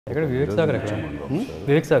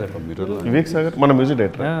వివేక్ సాగర్ మన music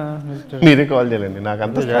director మీరే call చేయాలండి నాకు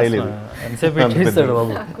అంత స్థాయి లేదు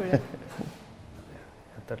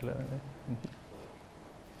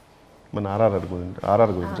మన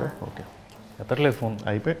ఆర్ఆర్ గురించి ఓకే ఎత్తట్లేదు ఫోన్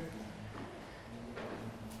అయిపోయి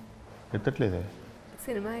ఎత్తట్లేదే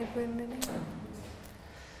సినిమా అయిపోయింది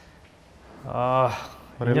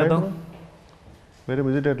వేరే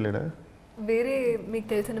మ్యూజిక్ డైరెక్టర్ లేడా వేరే మీకు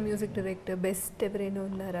తెలిసిన మ్యూజిక్ డైరెక్టర్ బెస్ట్ ఎవరైనా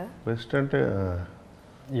ఉన్నారా బెస్ట్ అంటే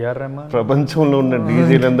ప్రపంచంలో ఉన్న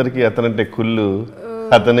డీజేలందరికీ అతనంటే కుళ్ళు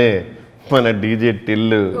అతనే మన డీజే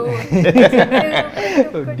టిల్లు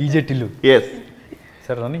ఎస్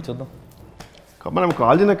సరే రన్నింగ్ చూద్దాం మనం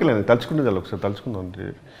కాల్ చేయనక్కర్లేదు తలుచుకుంటే చాలు ఒకసారి తలుచుకుందాం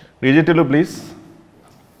డీజే టిల్లు ప్లీజ్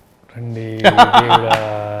రండి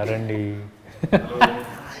రండి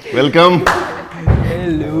వెల్కమ్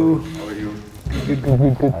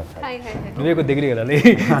నువ్వే కొద్ది దగ్గరికి వెళ్ళాలి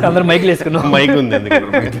అందరూ మైక్ వేసుకున్నాం మైక్ ఉంది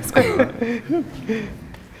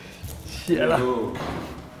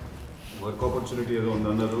వర్క్ ఆపర్చునిటీ ఏదో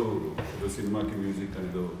ఉందన్నారు సినిమాకి మ్యూజిక్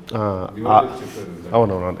అనేదో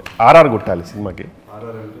అవునవును ఆర్ఆర్ కొట్టాలి సినిమాకి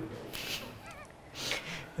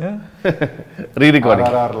రీ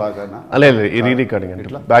రికార్డింగ్ లేదు ఈ రీ రికార్డింగ్ అంటే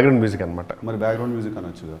బ్యాక్గ్రౌండ్ మ్యూజిక్ అనమాట మరి బ్యాక్గ్రౌండ్ మ్యూజిక్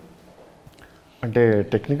అనొచ్చుగా అంటే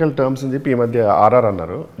టెక్నికల్ టర్మ్స్ అని చెప్పి ఈ మధ్య ఆర్ఆర్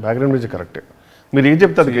అన్నారు బ్యాక్గ్రౌండ్ మ్యూజిక్ కరెక్ట్ మీరు ఏం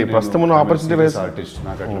చెప్తారు ప్రస్తుతం ఆపర్చునిటీ వైస్ ఆర్టిస్ట్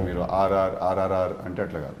నాకు అట్లా మీరు ఆర్ఆర్ఆర్ అంటే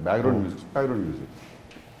అట్లా కాదు బ్యాక్గ్రౌండ్ మ్యూజిక్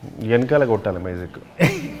వెనకాల కొట్టాలి మ్యూజిక్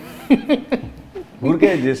ఊరికే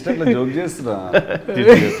జస్ట్ అట్లా జోక్ చేస్తున్నా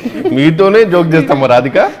మీతోనే జోక్ చేస్తాం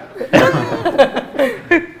Radhika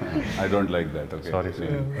I don't like that. Okay. Sorry.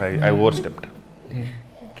 I overstepped.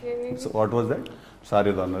 So what was that?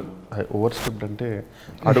 Sorry, Donald. I overstepped అంటే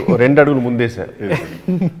రెండు అడుగులు ముందేసారు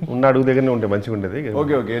ఉన్న అడుగు దగ్గరనే ఉంటే మంచిగా ఉండేది.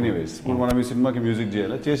 ఓకే ఓకే ఎనీవేస్ ఇప్పుడు మనం ఈ సినిమాకి మ్యూజిక్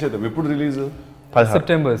చేయాలి చేసేద్దాం ఎప్పుడు రిలీజ్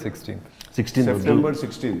సెప్టెంబర్ 16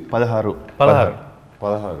 16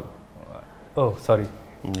 ఓ సారీ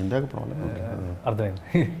ఇందాక ప్రాబ్లం అర్థమైంది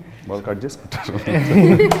వాళ్ళు కట్ చేసుకుంటారు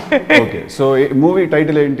ఓకే సో మూవీ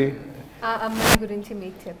టైటిల్ ఏంటి అమ్మాయి గురించి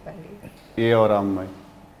మీకు చెప్పాలి ఎవరు అమ్మాయి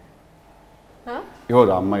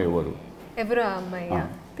ఎవరు అమ్మాయి ఎవరు ఎవరు ఆ అమ్మాయి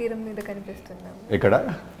తీరం మీద కనిపిస్తున్నాం ఎక్కడ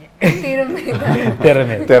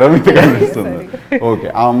తెర మీద కనిపిస్తుంది ఓకే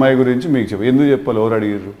ఆ అమ్మాయి గురించి మీకు చెప్పు ఎందుకు చెప్పాలి ఎవరు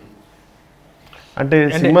అడిగారు అంటే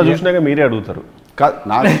సినిమా చూసినాక మీరే అడుగుతారు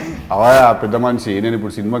నాకు అవా పెద్ద మనిషి నేను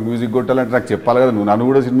ఇప్పుడు సినిమాకి మ్యూజిక్ కొట్టాలంటే నాకు చెప్పాలి కదా నువ్వు నన్ను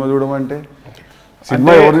కూడా సినిమా చూడమంటే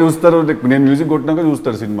సినిమా ఎవరు చూస్తారు నేను మ్యూజిక్ కొట్టినాక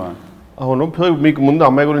చూస్తారు సినిమా అవును మీకు ముందు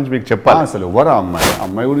అమ్మాయి గురించి మీకు చెప్పాలి అసలు ఎవరు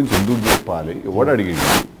అమ్మాయి గురించి ఎందుకు చెప్పాలి ఎవరు అడిగింది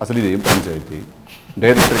అసలు ఇది ఏం పంచాయతీ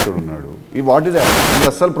డైరెక్టర్ ఇక్కడ ఉన్నాడు ఈ వాట్ ఈస్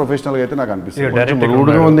అసలు ప్రొఫెషనల్గా అయితే నాకు అనిపిస్తుంది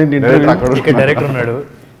డైరెక్టర్ ఉన్నాడు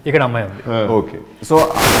ఇక్కడ అమ్మాయి ఉంది ఓకే సో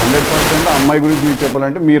 100% అమ్మాయి గురించి మీకు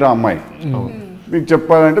చెప్పాలంటే మీరు అమ్మాయి మీకు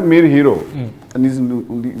చెప్పాలంటే మీరు హీరో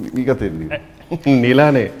నీకు తెలియదు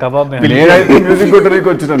నీలానే నేనైతే మ్యూజిక్ కొట్టడానికి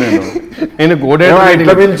వచ్చిన నేను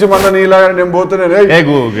ఇట్లా పిలిచి మళ్ళీ నీలా నేను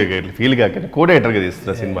పోతున్నాను ఫీల్ కాక కోడేటర్ గా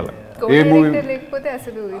తీస్తున్నా సినిమాలో ఏ మూవీ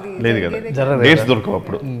లేదు కదా డేట్స్ దొరకవు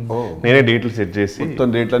అప్పుడు నేనే డేట్లు సెట్ చేసి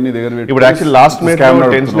డేట్లన్నీ దగ్గర ఇప్పుడు యాక్చువల్లీ లాస్ట్ మినిట్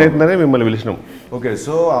టెన్షన్ అవుతుందనే మిమ్మల్ని పిలిచినాం ఓకే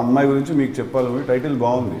సో అమ్మాయి గురించి మీకు చెప్పాలి టైటిల్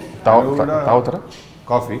బాగుంది తాగుతారా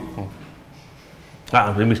కాఫీ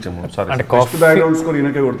అంటే కాఫీ బ్యాక్గ్రౌండ్ స్కోర్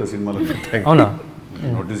ఈయనకే కొడతా సినిమాలో అవునా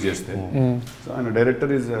నోటీస్ చేస్తే సో ఆయన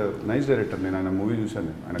డైరెక్టర్ ఈజ్ నైస్ డైరెక్టర్ నేను ఆయన మూవీ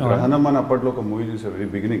చూశాను ఆయన గ్రహణం అని అప్పట్లో ఒక మూవీ చూసాను very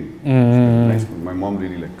beginning nice my mom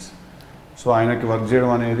really likes so ఆయనకి వర్క్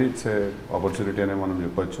చేయడం అనేది ఇట్స్ ఆపర్చునిటీ అనే మనం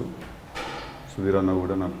చెప్పొచ్చు సుధీర్ అన్న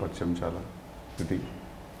కూడా నాకు పరిచయం చాలా ఇది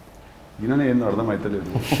ఈయననే ఏందో అర్థం అవుతలేదు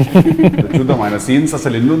చూద్దాం ఆయన సీన్స్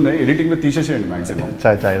అసలు ఎన్ని ఉన్నాయి ఎడిటింగ్లో తీసేసేయండి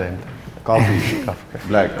maximum coffee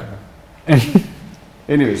black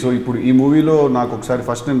anyway so ఇప్పుడు ఈ మూవీలో నాకు ఒకసారి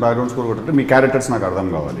ఫస్ట్ నేను బ్యాక్గ్రౌండ్ స్కోర్ కొట్టే మీ క్యారెక్టర్స్ నాకు అర్థం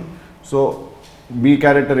కావాలి సో మీ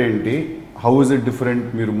క్యారెక్టర్ ఏంటి హౌ ఇస్ ఇట్ డిఫరెంట్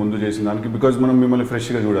మీరు ముందు చేసిన దానికి బికాజ్ మనం మిమ్మల్ని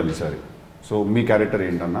ఫ్రెష్గా చూడాలి ఈసారి సో మీ క్యారెక్టర్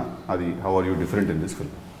ఏంటన్నా అది how are you different in this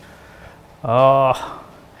film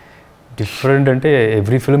different అంటే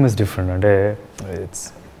ఎవ్రీ ఫిల్మ్ ఇస్ డిఫరెంట్ అంటే ఇట్స్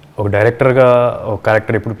ఒక డైరెక్టర్గా ఒక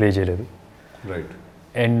క్యారెక్టర్ ఎప్పుడు ప్లే చేయలేదు రైట్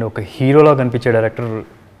అండ్ ఒక హీరోలా కనిపించే డైరెక్టర్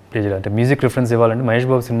ప్లే చేయాలి అంటే మ్యూజిక్ రిఫరెన్స్ ఇవ్వాలంటే మహేష్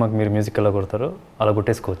బాబు సినిమాకి మీరు మ్యూజిక్ ఎలా కొడతారో అలా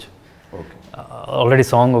కొట్టేసుకోవచ్చు ఆల్రెడీ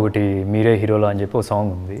సాంగ్ ఒకటి మీరే హీరోలా అని చెప్పి ఒక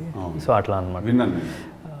సాంగ్ ఉంది సో అట్లా అనమాట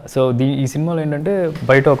సో ఈ సినిమాలో ఏంటంటే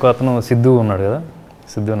బయట ఒక అతను సిద్ధు ఉన్నాడు కదా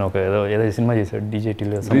సిద్ధు అని ఒక ఏదో సినిమా చేశాడు డీజే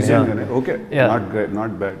టిల్లు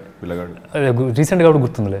రీసెంట్గా కూడా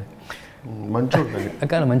గుర్తుందిలే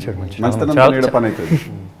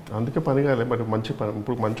అందుకే పని కాలే బట్ మంచి పని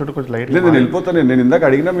ఇప్పుడు మంచోడు కొంచెం లైట్ లేదు నేను వెళ్ళిపోతాను నేను ఇందాక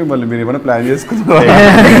అడిగినా మిమ్మల్ని మీరు ఏమైనా ప్లాన్ చేసుకున్నారా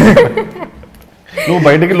నువ్వు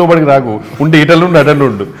బయటికి లోపలికి రాకు, ఉంటే ఇటల్ ఉండు అటల్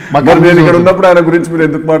ఉండు. నేను ఇక్కడ ఉన్నప్పుడు ఆయన గురించి మీరు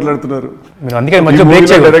ఎందుకు మాట్లాడుతున్నారు? మీరు అందుకే మధ్య బ్రేక్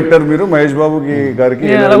చేయాలి. డైరెక్టర్ మీరు మహేష్ బాబు గారికి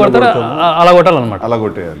అలా కొడతారా? అలా కొట్టాలన్నమాట, అలా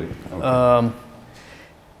కొట్టేయాలి.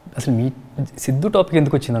 అసలు మీ సిద్ధు టాపిక్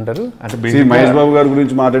ఎందుకు వచ్చిందంటారు? అంటే మహేష్ బాబు గారి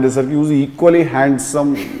గురించి మాట్లాడేసరికి యూజ్ ఈక్వల్లీ హ్యాండ్సమ్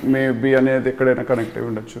మేబీ అనేది ఎక్కడైనా కనెక్ట్ అయి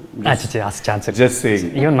ఉండొచ్చు. Just saying,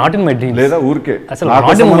 even not in my dreams. లేదా ఊరికే అసలు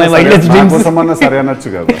not in my wildest dreams కోసమన్నా సరే అనొచ్చు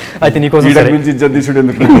కదా. అయితే నీకోసం సరే గురించి ఇజ్జత్ తీసుడు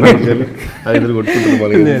ఎందుకు? ఐదుగురు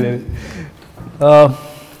కొట్టుకుంటున్నారు.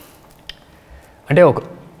 అంటే ఒక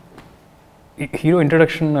హీరో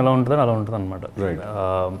ఇంట్రడక్షన్ ఎలా ఉంటుందో అలా ఉంటుంది అనమాట.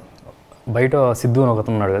 బయట సిద్ధు అని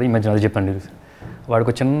ఒకతను ఉన్నాడు కదా, ఈ మధ్యన అది చెప్పండి, వాడికి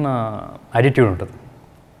ఒక చిన్న యాటిట్యూడ్ ఉంటుంది,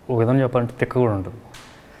 ఒక విధంగా చెప్పాలంటే తిక్క కూడా ఉంటుంది.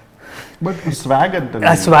 బట్ స్వాగ్ అంటే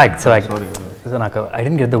స్వాగ్ సో నాకు I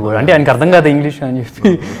didn't get the word, అంటే ఆయనకి అర్థం కాదు ఇంగ్లీష్ అని చెప్పి,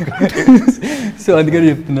 సో అందుకని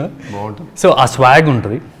చెప్తున్నా. సో ఆ స్వాగ్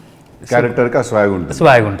ఉంటుంది, క్యారెక్టర్కి ఆ స్వాగ్ ఉంటుంది,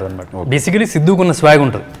 స్వాగ్ ఉంటుంది అనమాట. బేసికలీ సిద్ధుకున్న స్వాగ్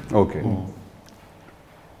ఉంటుంది. ఓకే,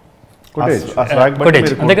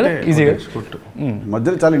 అంతే కదా, ఈజీగా.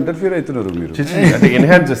 మధ్యలో చాలా ఇంటర్ఫియర్ అవుతున్నారు మీరు, అంటే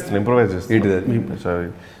ఎన్హాన్స్ చేస్తున్నారు, ఇంప్రూవైజ్ చేస్తున్నారు.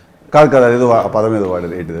 కాదు కదా, ఏదో ఆ పదం ఏదో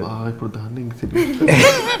వాడేది ఏంటిది ఇప్పుడు దాన్ని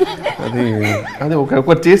అది అది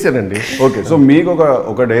ఒకటి చేశానండి. ఓకే, సో మీకు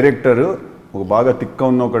ఒక డైరెక్టర్, ఒక బాగా తిక్క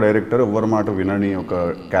ఉన్న ఒక డైరెక్టర్, ఎవరి మాట వినని ఒక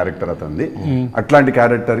క్యారెక్టర్ అతనిది, అట్లాంటి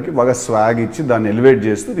క్యారెక్టర్కి బాగా స్వాగ్ ఇచ్చి దాన్ని ఎలివేట్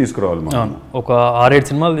చేస్తూ తీసుకురావాలి మనం. ఒక 6-7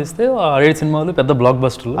 సినిమాలు తీస్తే 6-7 సినిమాలు పెద్ద బ్లాక్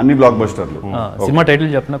బస్టర్లు, అన్ని బ్లాక్ బస్టర్లు. సినిమా టైటిల్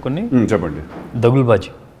చెప్పిన కొన్ని చెప్పండి.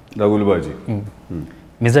 దగుల్బాజీ,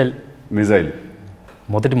 మిజైల్,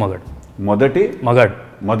 మొదటి మగాడు.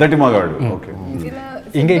 ఓకే,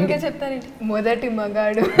 ఇంకా చెప్తానండి, మొదటి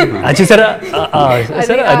మగాడు. చూసారా,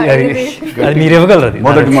 అది మీరు ఇవ్వగలరు. అది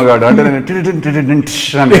మొదటి మగాడు అంటే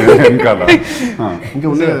ఇంకా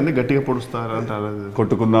ఉంది కదండి, గట్టిగా పొడుస్తారు అంటారు,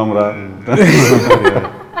 కొట్టుకుందాం రా.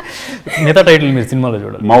 మిగతా టైటిల్ మీరు సినిమాలో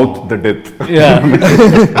చూడాలి. Mouth the death.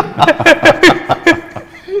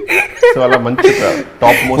 సో అలా మంచి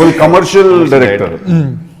top full commercial director.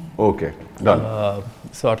 Okay, done.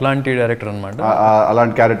 So అట్లాంటి డైరెక్టర్ అనమాట.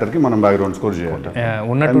 అలాంటి క్యారెక్టర్కి మనం బ్యాక్గ్రౌండ్ స్కోర్ చేయాలి.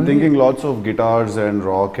 ఉన్నట్టు thinking lots of guitars and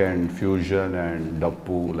rock and fusion and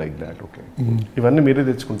డప్పు లైక్ దాట్. ఓకే, ఇవన్నీ మీరే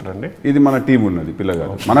తెచ్చుకుంటారండి? ఇది మన టీం ఉన్నది,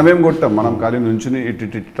 పిల్లగారు. మనమేం కొట్టాం, మనం ఖాళీ నుంచుని ఇట్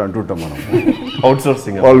అంటుంటాం, మనం అవుట్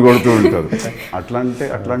సోర్సింగ్ వాళ్ళు కొడుతూ ఉంటారు. అట్లాంటి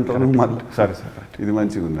సరే సార్, ఇది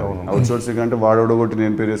మంచిగా ఉంది. అవుట్ సోర్సింగ్ అంటే వాడోడ కొట్టి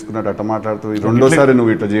నేను పేరు వేసుకున్నట్టు అట్ట మాట్లాడుతూ రెండోసారి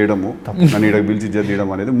నువ్వు ఇట్లా చేయడము, నన్ను ఇక్కడ పిలిచి ఇజ్జత్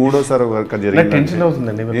తీయడం అనేది మూడోసారి వర్క్ జరిగింది. టెన్షన్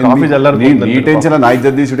అవుతుందండి, నీ టెన్షన్ నా ఇజ్జత్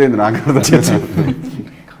తీసుడేంది నాకు అర్థం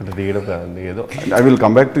తీయడం కాదండి, ఏదో. I will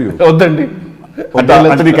come back to you. వద్దండి,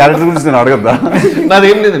 అంటే నీ క్యారెక్టర్ గురించి నేను అడగద్దా?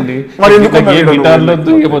 నాదేం లేదండి, మరి ఎందుకు గిటార్లో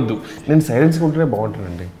ఏమొద్దు, నేను సైలెన్స్ ఉంటేనే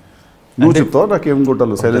బాగుంటానండి. నువ్వు చెప్తావు నాకేం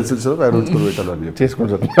కొట్టాలి, సైలెన్స్ పెట్టాలి అని చెప్పి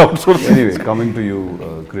చేసుకుంటాను. Anyway, coming to you,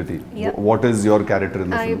 Kriti, what is your character in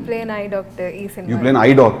the film? I play an eye doctor. You play an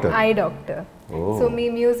eye doctor? Eye doctor. So me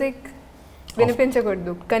music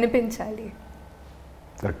వినిపించకూడదు, కనిపించాలి.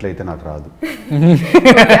 అట్లయితే నాకు రాదు.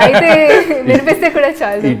 అయితే వినిపిస్తే కూడా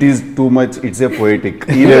చాలు. It is too much, it's a poetic.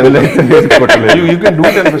 ఈ level అయితే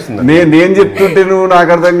నేను చెప్తుంటే నువ్వు నాకు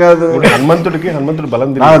అర్థం కాదు. హనుమంతుడు బలం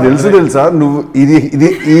తెలుసా, నువ్వు ఇది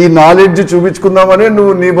ఈ నాలెడ్జ్ చూపించుకుందామనే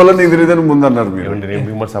నువ్వు నీ బలం నీకు తెలియదని ముందన్నారు మీరు.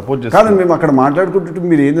 సపోర్ట్ కాదు, మేము అక్కడ మాట్లాడుకుంటుంటే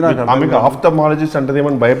మీరు ఏంది నాకు ఆఫ్థమాలజిస్ట్ అంటే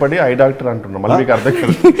ఏమని భయపడి ఐ డాక్టర్ అంటున్నాం, మళ్ళీ మీకు అర్థం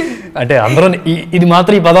కాదు. అంటే అందరూ ఇది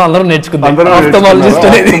మాత్రం ఈ పదం అందరూ నేర్చుకుంటాం.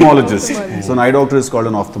 So an eye doctor is called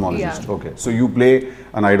an ophthalmologist. Yeah. Okay, so you play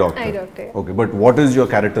an eye doctor. Eye doctor. Okay, but what is your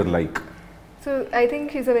character like? So I think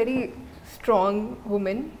she's a very strong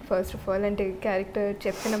woman, first of all, and a character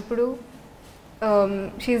cheppinappudu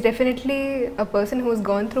she's definitely a person who's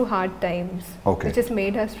gone through hard times, okay, which has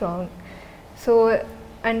made her strong. So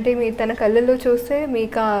ante mee tana kallalo chuste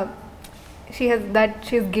meeka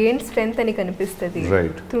she's gained strength ani kanipistadi,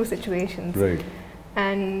 right, through situations, right,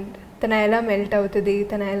 and తన ఎలా melt అవుతుంది,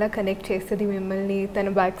 తన ఎలా connect చేస్తుంది మిమ్మల్ని, తన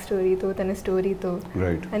back స్టోరీతో, తన స్టోరీతో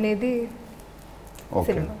అనేది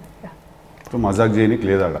సినిమా. సో మజాక్ చేయనికి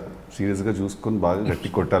లేదా, సీరియస్గా చూసుకొని బాగా గట్టి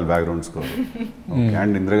కొట్టాలి background score.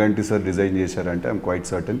 And Indraganti sir design చేశారంటే I'm quite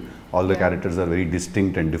certain all the characters are very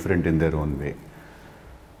distinct and different in their own way.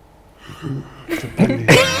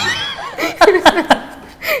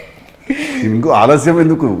 ఇంకో ఆలస్యం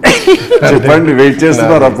ఎందుకు, చెప్పండి, వెయిట్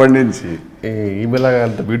చేస్తున్నారు అప్పటి నుంచి. ఈమెలా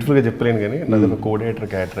అంత బ్యూటిఫుల్గా చెప్పలేను కానీ నాది ఒక కో డైరెక్టర్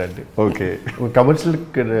క్యారెక్టర్ అండి. ఓకే, కమర్షియల్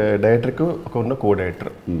డైరెక్టర్కు ఒక ఉన్న కో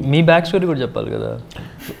డైరెక్టర్. మీ బ్యాక్ స్టోరీ కూడా చెప్పాలి కదా.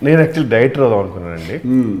 నేను యాక్చువల్లీ డైరెక్టర్ అవుదాం అనుకున్నానండి.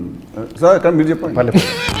 సార్ కానీ మీరు చెప్పండి.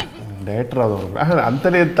 డైరెక్టర్ అవుదాం అంత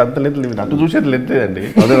లేదు అటు చూసేది లేదండి.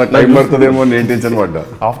 అదే నాకు టైం పడుతుందేమో నేను టెన్షన్ పడ్డా.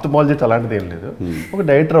 ఆఫ్థమాలజిస్ట్ అలాంటిది ఏం లేదు. ఒక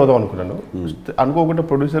డైరెక్టర్ అవుదాం అనుకున్నాను. అనుకోకుండా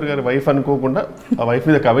ప్రొడ్యూసర్ గారి వైఫ్ అనుకోకుండా ఆ వైఫ్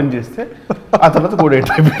మీద కమెంట్ చేస్తే ఆ తర్వాత కో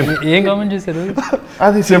డైరెక్టర్ అయిపోయాను. ఏం కామెంట్ చేశారు?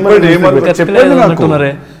 అది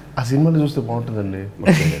ఆ సినిమాని చూస్తే బాగుంటుందండి.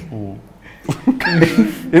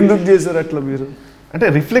 ఎందుకు చేశారు అట్లా మీరు? అంటే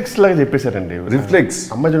రిఫ్లెక్స్ లాగా చెప్పేశారండి. రిఫ్లెక్స్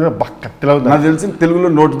అమ్మాయి చూడ బాగా కత్తిలా ఉంది. నాకు తెలిసి తెలుగులో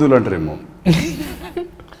నోటుదూలు అంటారేమో.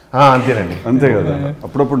 అంతేనండి. అంతే కదా,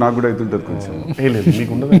 అప్పుడప్పుడు నాకు కూడా అవుతుంటుంది కొంచెం. లేదు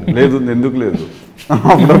మీకు ఉండదు? లేదు, ఎందుకు లేదు,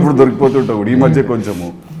 అప్పుడప్పుడు దొరికిపోతుంటా కూడా. ఈ మధ్య కొంచెము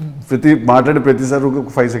మాట్లాడే ప్రతిసారి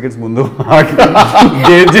ఒక 5 seconds ముందు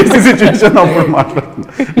గేట్ చేసే సిచ్యువేషన్ అప్పుడు మాట్లాడుతుంది.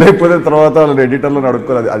 లేకపోతే తర్వాత వాళ్ళు ఎడిటర్లో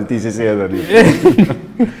అడుక్కోవాలి అది తీసేసేయాలని.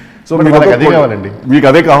 సో మీకు అదే కావాలండి. మీకు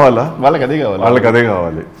అదే కావాలా? వాళ్ళకి అదే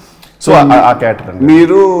కావాలి. సో ఆ క్యారెక్టర్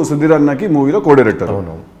మీరు సుధీర్ అన్నకి మూవీలో కో డైరెక్టర్.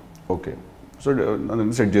 అవును. ఓకే. సో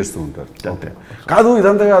సెట్ చేస్తూ ఉంటారు. అంతే కాదు,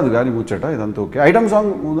 ఇదంతా కాదు కానీ ముచ్చట ఇదంతా ఓకే. ఐటమ్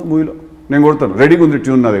సాంగ్ మూవీలో నేను కొడతాను, రెడీగా ఉంది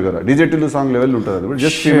ట్యూన్ నా దగ్గర. డీజే టిల్లు సాంగ్ లెవెల్ ఉంటుంది, అది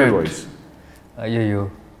జస్ట్ ఫీమేల్ వాయిస్. అయ్యో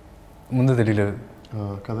ముందు తెలియలేదు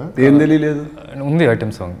కదా. ఏం తెలియలేదు? ఉంది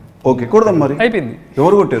ఐటమ్ సాంగ్. ఓకే, కొడదాం. మరి అయిపోయింది.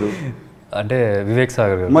 ఎవరు కొట్టారు? అంటే వివేక్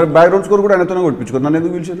సాగర్ గారు. మరి బ్యాక్గ్రౌండ్ స్కోర్ కూడా ఆయనతోనే కొట్టించుకోరు, నన్ను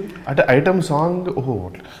ఎందుకు పిలిచారు? అంటే ఐటమ్ సాంగ్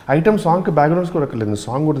ఐటమ్ సాంగ్కి బ్యాక్గ్రౌండ్ స్కోర్ అక్కర్లేదు,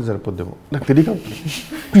 సాంగ్ కూడా సరిపోద్దేమో, నాకు తెలియక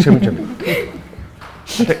క్షమించండి.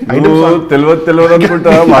 తెలియదు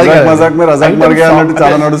అనుకుంటా. మజాక్ మీద రజాక్ మరిగా అన్నట్టు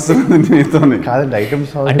చాలా నడుస్తుంది మీతోనే. కాదండి ఐటమ్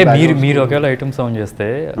సాంగ్ అంటే మీరు ఒకవేళ ఐటమ్ సాంగ్ చేస్తే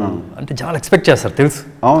అంటే చాలా ఎక్స్పెక్ట్ చేస్తారు తెలుసు.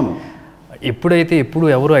 అవును. ఎప్పుడు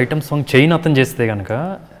ఎవరు ఐటమ్ సాంగ్ చేయని అతను చేస్తే కనుక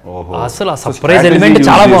అసలు ఆ సర్ప్రైజ్ ఎలిమెంట్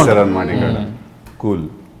చాలా బాగుంటుంది అన్నమాట. ఇక్కడ కూల్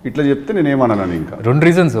ఇట్లా చెప్తే నేనేమన్నాను. ఇంకా 2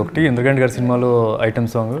 reasons. ఒకటి ఇంద్రగంట్ గారి సినిమాలో ఐటమ్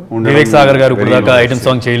సాంగ్, వివేక్ సాగర్ గారు ఇప్పుడు దాకా ఐటమ్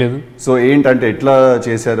సాంగ్ చేయలేదు. సో ఏంటంటే ఎట్లా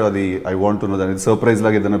చేశారు అది ఐ వాంట్ టు నో. అనేది సర్ప్రైజ్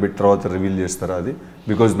లాగా ఏదైనా పెట్టి తర్వాత రివీల్ చేస్తారా అది?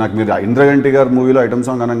 బికాజ్ నాకు మీరు ఇంద్రగంటి గారి మూవీలో ఐటమ్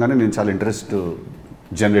సాంగ్ అనగానే నేను చాలా ఇంట్రెస్ట్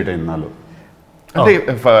జనరేట్ అయింది నాలో. అంటే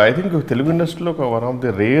ఐ థింక్ తెలుగు ఇండస్ట్రీలో ఒక వన్ ఆఫ్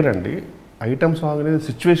ది రేర్ అండి ఐటమ్ సాంగ్ అనేది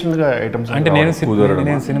సిచ్యువేషనల్ గా ఐటమ్ సాంగ్. అంటే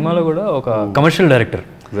నేను సినిమాలో కూడా ఒక కమర్షియల్ డైరెక్టర్.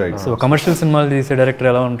 సో కమర్షియల్ సినిమాలు తీసే డైరెక్టర్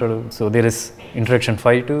ఎలా ఉంటాడు? So there is introduction,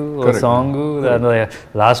 fight, song,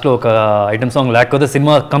 last లో ఒక ఐటమ్ సాంగ్ లేకపోతే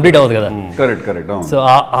సినిమా కంప్లీట్ అవ్వదు కదా. కరెక్ట్. సో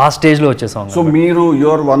ఆ స్టేజ్ లో వచ్చే సాంగ్. సో మీరు you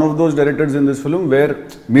are one of those directors in this film where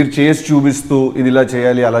మీరు చేసి చూపిస్తూ ఇది ఇలా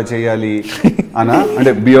చేయాలి అలా చేయాలి అనా,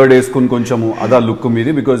 అంటే బియర్డ్ వేసుకుని కొంచెము అదా లుక్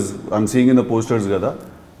మీది. Because I'm seeing in the posters కదా,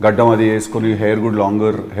 గడ్డం అది వేసుకుని హెయిర్ గుడ్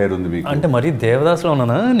లాంగర్ హెయిర్ ఉంది మీకు. అంటే మరి దేవదాస్ లో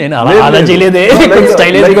ఉన్నానా నేను? అలా చేయలేదే.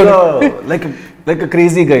 Like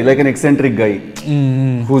crazy guy, like an eccentric guy.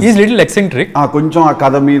 Is little eccentric. కొంచెం ఆ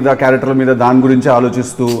కథ మీద, క్యారెక్టర్ మీద, దాని గురించి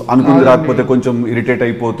ఆలోచిస్తూ అనుకుంది రాకపోతే కొంచెం ఇరిటేట్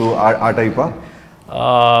అయిపోతూ ఆ టైపా?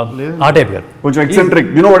 ఆ టైప్ గారు కొంచెం eccentric.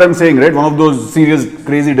 You know what I'm saying right? One of those serious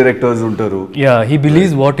crazy directors ఉంటారు. Yeah, he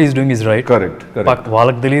believes what is doing is right. Correct.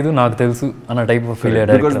 వాళ్ళకి తెలియదు నాకు తెలుసు అన్న type of feel.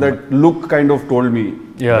 Because that look kind of told me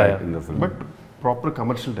in the film. But proper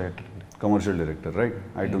commercial director. Commercial director right.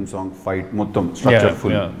 Item song, fight, మొత్తం structure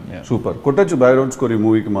full super. కొట్టచ్చు background score ఈ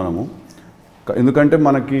మూవీకి మనము, ఎందుకంటే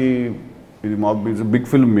మనకి ఇది మా బిగ్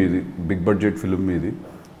ఫిల్మ్ మీది, బిగ్ బడ్జెట్ ఫిల్మ్ మీది.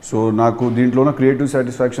 సో నాకు దీంట్లో క్రియేటివ్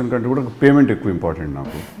సాటిస్ఫాక్షన్ కంటే కూడా పేమెంట్ ఎక్కువ ఇంపార్టెంట్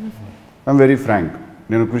నాకు. I'm very Frank.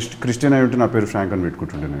 నేను క్రిస్టియన్ అయి ఉంటే నా పేరు ఫ్రాంక్ అని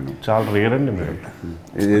పెట్టుకుంటుంటే నేను. చాలా రేర్ అండి మీరు.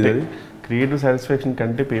 క్రియేటివ్ సాటిస్ఫాక్షన్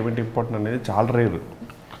కంటే పేమెంట్ ఇంపార్టెంట్ అనేది చాలా రేర్.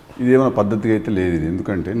 ఇదేమైనా పద్ధతిగా అయితే లేదు ఇది.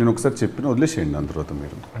 ఎందుకంటే నేను ఒకసారి చెప్పిన వదిలేసేయండి, దాని తర్వాత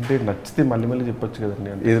మీరు అంటే నచ్చితే మళ్ళీ చెప్పొచ్చు కదండి.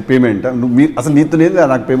 ఏది పేమెంట్ మీరు అసలు నీతో లేదు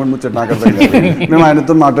నాకు పేమెంట్ ముచ్చట నాకు అర్థం కాదు. మేము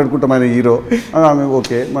ఆయనతో మాట్లాడుకుంటాం, ఆయన హీరో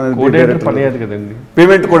ఓకే, మన పని అది కదండి.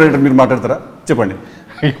 పేమెంట్ కోఆర్డినేటర్ మీరు మాట్లాడతారా? చెప్పండి.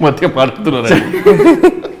 ఈ మధ్య మాట్లాడుతున్నారు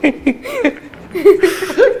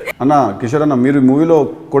అన్న. కిషోర్ అన్న, మీరు మూవీలో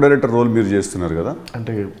కో డైరెక్టర్ రోల్ మీరు చేస్తున్నారు కదా.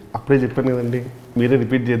 అంటే అప్పుడే చెప్పాను కదండి, మీరే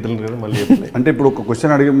రిపీట్ చేద్దాం కదా మళ్ళీ. అంటే ఇప్పుడు ఒక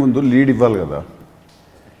క్వశ్చన్ అడిగే ముందు లీడ్ ఇవ్వాలి కదా.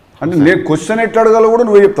 అంటే నేను క్వశ్చన్ ఎట్లా అడగాలో కూడా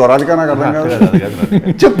నువ్వే చెప్తావు. రాజకీయ నాకు అర్థం కాదు.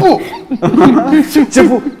 చెప్పు.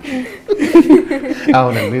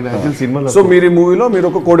 అవునండి సినిమాలో. సో మీరు ఈ మూవీలో మీరు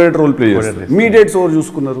ఒక కో డైరెక్టర్ రోల్ ప్లే చేస్తారు. మీ డేట్స్ ఎవరు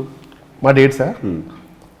చూసుకున్నారు? మా డేట్సా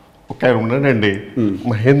ఒక ఆయన ఉన్నాడండి,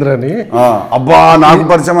 మహేంద్ర అని. అబ్బా, నాకు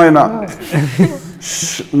పరిచయం ఆయన.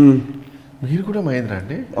 మీరు కూడా మహేంద్ర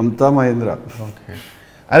అండి? అంతా మహేంద్ర. ఓకే.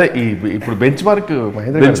 అదే ఇప్పుడు bench mark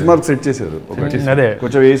Mahindra bench mark set చేశారు. అదే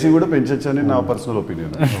కొంచెం ఏసీ కూడా పెంచొచ్చు అని నా పర్సనల్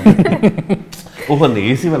ఒపీనియన్. ఓహో,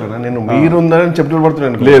 ఏసీ వలన నేను మీరు ఉందని చెప్పులు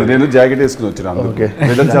పడుతున్నాను. లేదు, నేను జాకెట్ వేసుకుని వచ్చిన.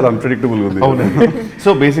 వెదర్ చాలా అన్ప్రెడిక్టబుల్ ఉంది. సో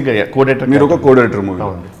బేసిక్గా కో డైరెక్టర్, మీరు ఒక co director movie.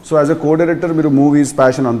 So as a co director మీరు మూవీస్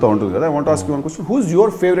ప్యాషన్ అంతా ఉంటుంది కదా. I want to ask you one question. Who is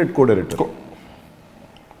your favourite co director?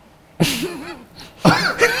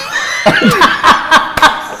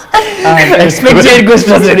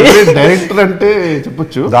 Director అంటే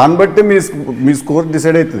చెప్పొచ్చు, దాన్ని బట్టి మీ స్కోర్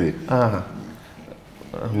డిసైడ్ అవుతుంది.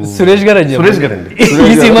 సురేష్ గారు సురేష్ గారండి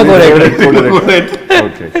ఈ సినిమా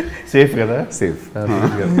ఓకే సేఫ్ కదా సేఫ్.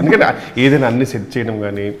 ఎందుకంటే ఏదైనా అన్ని సెట్ చేయడం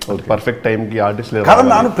కానీ పర్ఫెక్ట్ టైంకి ఆర్టిస్ట్ కాదు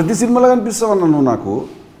నాన్న ప్రతి సినిమాలో కనిపిస్తావు అన్న నువ్వు నాకు.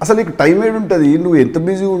 అసలు నీకు టైం ఏడు ఉంటుంది, నువ్వు ఎంత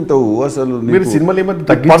బిజీ ఉంటావు అసలు. మీరు సినిమాలు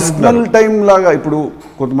ఏమంటే పర్సనల్ టైం లాగా ఇప్పుడు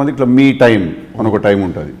కొంతమంది ఇట్లా మీ టైం అని ఒక టైం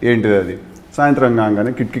ఉంటుంది. ఏంటిది అది? సాయంత్రం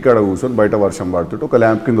కాగానే కిటికీ కాడ కూర్చొని బయట వర్షం పడుతుంటే ఒక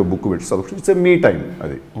ల్యాంప్ కింద బుక్ పెట్టి చదువు. ఇట్స్ మీ టైం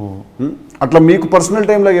అది. అట్లా మీకు పర్సనల్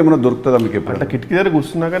టైం లాగా ఏమైనా దొరుకుతుందా మీకు? అట్లా కిటికీ దగ్గర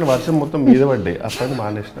కూర్చున్నా కానీ వర్షం మొత్తం మీద పడ్డాయి. అప్పుడు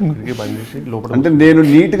మానేసిన కిటికీ బంద్ చేసి లోపల. అంటే నేను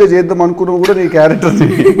నీట్గా చేద్దాం అనుకున్నావు కూడా నీ క్యారెక్టర్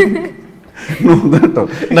నువ్వు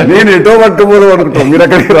నేను ఎటో పట్టుకోదు అనుకుంటావు, మీరు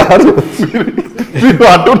అక్కడికి రాదు. మీరు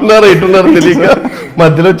అటున్నారు ఎటున్నారు తెలియక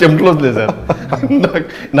మధ్యలో చెమటలు వస్తుంది సార్.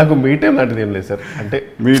 నాకు మీ టైం లాంటిది ఏం లేదు సార్. అంటే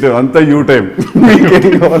మీ టైం అంతా యూ టైం, మీకేం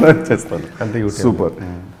కావాలని చేస్తాను అంతే యూ టైం. సూపర్.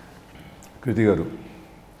 కృతి గారు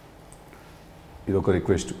ఇది ఒక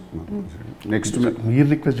రిక్వెస్ట్. నెక్స్ట్ మీరు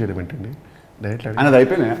రిక్వెస్ట్ చేయడం ఏంటండి? డైరెక్ట్ అనేది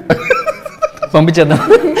అయిపోయినా పంపించేద్దాం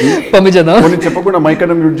కొన్ని చెప్పకుండా మైక్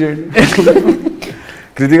అన్న మ్యూట్ చేయండి.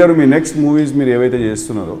 కృతి గారు మీ నెక్స్ట్ మూవీస్ మీరు ఏవైతే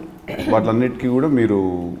చేస్తున్నారో వాటిలన్నిటికీ కూడా మీరు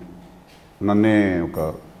నన్నే ఒక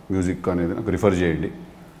మ్యూజిక్ అనేది నాకు రిఫర్ చేయండి.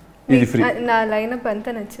 ఇది ఫ్రీ. నా లైనప్ అంతా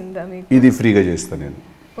నచ్చిందా మీకు? ఇది ఫ్రీగా చేస్తాను నేను.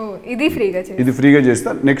 ఇది ఫ్రీగా చేస్తా.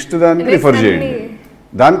 నెక్స్ట్ దానికి రిఫర్ చేయండి,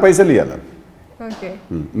 దాని పైసలు ఇవ్వాలి. ఓకే.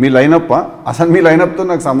 మీ లైనప్ అసలు మీ లైనప్తో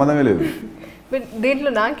నాకు సంబంధమే లేదు.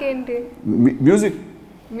 దీంట్లో నాకేంటి? మ్యూజిక్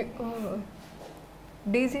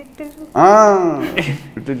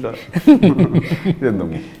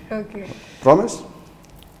ప్రామిస్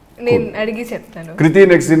నేను అడిగి చెప్తాను. కృతి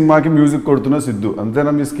నెక్స్ట్ సినిమాకి మ్యూజిక్ కొడుతున్న సిద్ధు,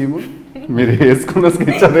 అంతేనా మీ స్కీము? మీరు వేసుకున్న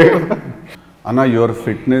స్కెచ్ అదే అన్న. Your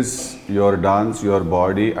fitness, your dance, your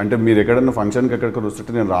body అంటే మీరు ఎక్కడన్నా ఫంక్షన్కి ఎక్కడికైనా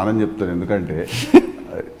వస్తుంటే నేను రానని చెప్తాను. ఎందుకంటే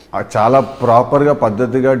చాలా ప్రాపర్గా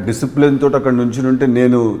పద్ధతిగా డిసిప్లిన్ తోటి అక్కడ నుంచి ఉంటే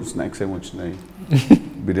నేను స్నాక్స్ ఏమి వచ్చినాయి,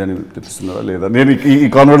 బిర్యానీ తెప్పిస్తున్నారా లేదా, నేను ఈ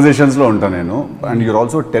కాన్వర్జేషన్స్లో ఉంటాను నేను. And your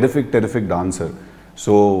also terrific dancer.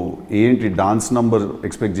 So ఏంటి డాన్స్ నంబర్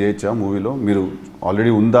ఎక్స్పెక్ట్ చేయొచ్చా మూవీలో? మీరు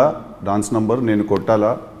ఆల్రెడీ ఉందా డాన్స్ నంబర్? నేను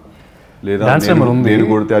కొట్టాలా లేదా నేను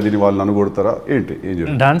కొడితే అది వాళ్ళు నన్ను కొడతారా ఏంటి?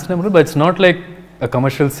 ఏం dance number, but it's not like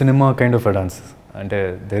commercial cinema kind of dance. అంటే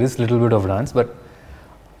there is little bit of dance, but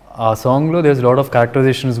ఆ సాంగ్లో there is lot of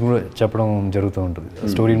characterisations కూడా చెప్పడం జరుగుతూ ఉంటుంది.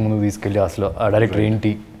 స్టోరీని ముందుకు తీసుకెళ్ళి అసలు ఆ డైరెక్టర్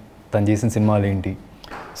ఏంటి, తను చేసిన సినిమాలు ఏంటి,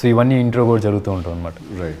 సో ఇవన్నీ ఇంట్రో కూడా జరుగుతూ ఉంటాం అనమాట.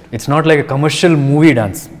 Right. It's not like a commercial movie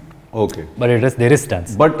dance. Okay. But there is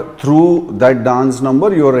dance. But through that dance number,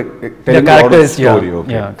 you are telling the a lot of story. Yeah,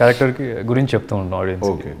 okay. Yeah, character గురించి చెప్తూ ఉంటాం audience.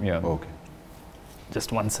 Okay. Yeah. Okay. Just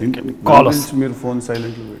one second. Call us. మీరు phone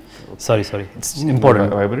silently. Sorry. It's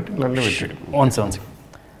important. Vibrating నన్ను పెట్టాడు. One second.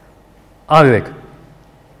 Vivek.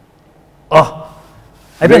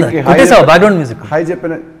 అయిపోయిందా? కొట్టేసావా background music? Hi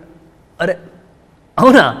చెప్పిన. అరే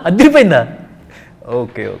అవునా, అదిరిపోయిందా?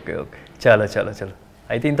 ఓకే. చాలా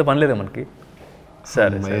అయితే ఇంత పని లేదా మనకి?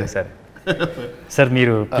 సరే సార్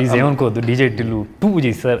మీరు ప్లీజ్ ఏమనుకోవద్దు. డీజే టిల్లు 2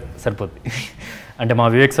 చేసి సార్ సరిపోద్ది. అంటే మా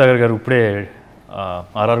వివేక్ సాగర్ గారు ఇప్పుడే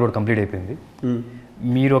ఆర్ఆర్ కూడా కంప్లీట్ అయిపోయింది.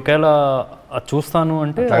 మీరు ఒకవేళ చూస్తాను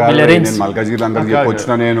అంటే మల్కాజ్గిరి అందరికి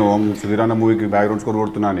వచ్చిన నేను సుధీరాన్న మూవీకి బ్యాక్గ్రౌండ్ స్కోర్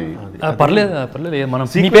కొడుతున్నాను. పర్లేదు మనం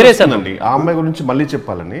మీ పేరేసానండి. ఆ అమ్మాయి గురించి మళ్ళీ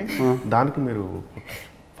చెప్పాలని దానికి మీరు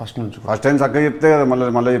ఫస్ట్ టైం చక్కగా చెప్తే కదా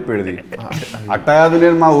మళ్ళీ చెప్పేది. అట్టా కాదు,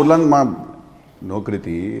 నేను మా ఊర్లో No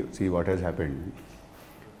Kriti, see what has happened.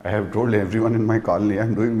 I have told everyone in my colony I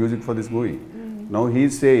am doing music for this movie. Now he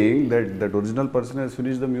is saying that original person has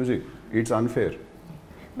finished the music. It's unfair.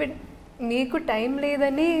 But నీకు time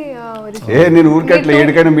లేదని నేను ఊరికే అట్లా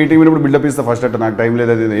ఏడికైనా meeting విన్నప్పుడు buildup ఇస్తా first. అట్లా నాకు time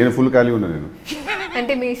లేదని నేను ఫుల్ ఖాళీ ఉన్నా. నేను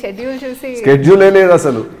అంటే మీ షెడ్యూల్ చూసి షెడ్యూల్ లేదు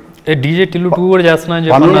అసలు. డీజే టిల్లు 2 కూడా చేస్తున్నా అని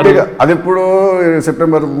చెప్పి అది ఎప్పుడు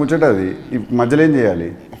సెప్టెంబర్ ముచ్చట. అది మధ్యలో ఏం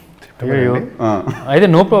చేయాలి? అయితే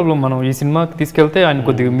నో ప్రాబ్లం, మనం ఈ సినిమాకి తీసుకెళ్తే ఆయన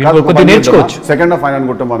కొద్దిగా నేర్చుకోవచ్చు. సెకండ్ హాఫ్ ఆయన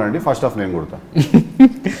కొట్టమానండి, ఫస్ట్ హాఫ్ నేను కొడతా.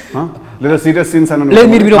 లేదా సీరియస్ సీన్స్ అని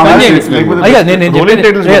నువ్వు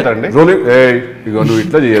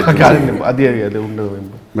ఇట్లా చేయొచ్చు.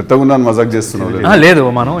 మెత్తగా ఉన్నాను మజాక్ చేస్తున్నావు. లేదు,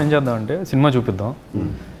 మనం ఏం చేద్దాం అంటే సినిమా చూపిద్దాం,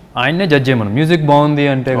 ఆయన్నే జడ్జ్ చేయమను. మ్యూజిక్ బాగుంది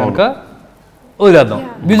అంటే కనుక వదిలేద్దాం.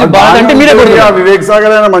 మ్యూజిక్ బాగుందంటే మీరే వివేక్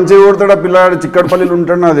సాగర్ అయినా మంచిగా కొడతాడు. పిల్లాడు చిక్కడపల్లిలో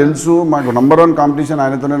ఉంటాడు, నాకు తెలుసు. మాకు నంబర్ 1 కాంపిటీషన్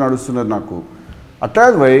ఆయనతోనే నడుస్తున్నారు. నాకు అట్లా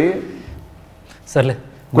భయ్ సర్లే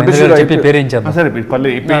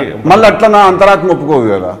మళ్ళీ అట్లా నా అంతరాత్మ ఒప్పుకోదు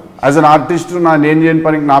కదా. యాజ్ అన్ ఆర్టిస్ట్ నేను చేయని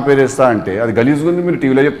పనికి నా పేరేస్తా అంటే అది గలీజ్గా ఉంది. మీరు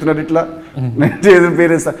టీవీలో చెప్తున్నారు ఇట్లా, నేను చేసిన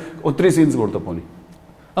పేరేస్తా. 3 సీన్స్ కొడతా పోనీ.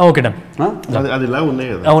 Okay done. అది ఇలా ఉన్నాయి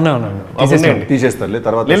కదా. అవునా తీసేస్తారులే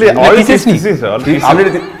తర్వాత.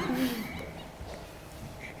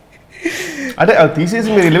 అంటే అది తీసేసి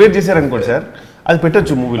మీరు ఎలివేట్ చేశారనుకోండి సార్, అది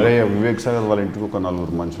పెట్టచ్చు మూవీలో. వివేక్ సాగర్ వాళ్ళ ఇంటికి ఒక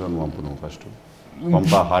 4 మనుషులను పంపు నువ్వు ఫస్ట్.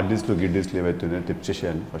 పంప హార్డ్ డిస్క్లు గిడ్ డిస్క్లు ఏవైతే టిప్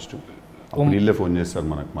చేసేయాలి ఫస్ట్ అప్పుడు వీళ్ళే ఫోన్ చేస్తారు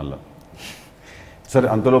మనకు మళ్ళీ. సరే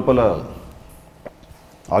అంత లోపల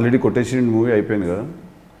ఆల్రెడీ కొటేషన్ మూవీ అయిపోయింది కదా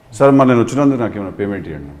సార్, మరి నేను వచ్చినందుకు నాకు ఏమైనా పేమెంట్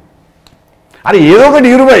ఇవ్వండి. అరే ఏదో ఒకటి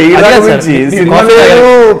ఇరుబాయి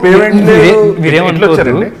పేమెంట్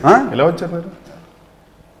ఎలా వచ్చారు మీరు?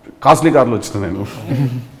 కాస్ట్లీ కార్లో వచ్చిన నేను.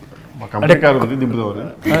 మా కంపెనీ కార్ ఉంది దింపుదామని.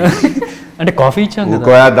 అంటే కాఫీ ఇచ్చాను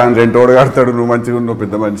దాని రెంట్ ఓడి కడతాడు, నువ్వు మంచిగా ఉన్నావు,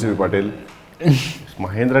 పెద్ద మనిషి పటేల్.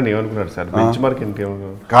 మహేంద్రని ఏమనుకున్నాడు సార్? Bench mark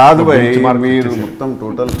ఇంకేమనుకున్నాడు? కాదు భయ్, మీరు మొత్తం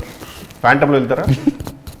టోటల్ ఫ్యాంటమ్లో వెళ్తారా?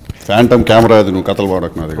 ఫ్యాంటమ్ కెమెరా అది, నువ్వు కథలు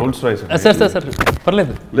వాడకు. Rolls Royce. Sir sir sir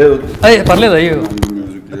పర్లేదు లేదు పర్లేదు, అయ్యో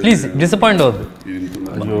ప్లీజ్ డిసప్పాయింట్ అవ్వద్దు.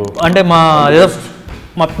 అంటే మా ఏదో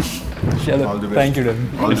మా thank you.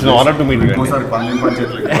 It's honour to meet you.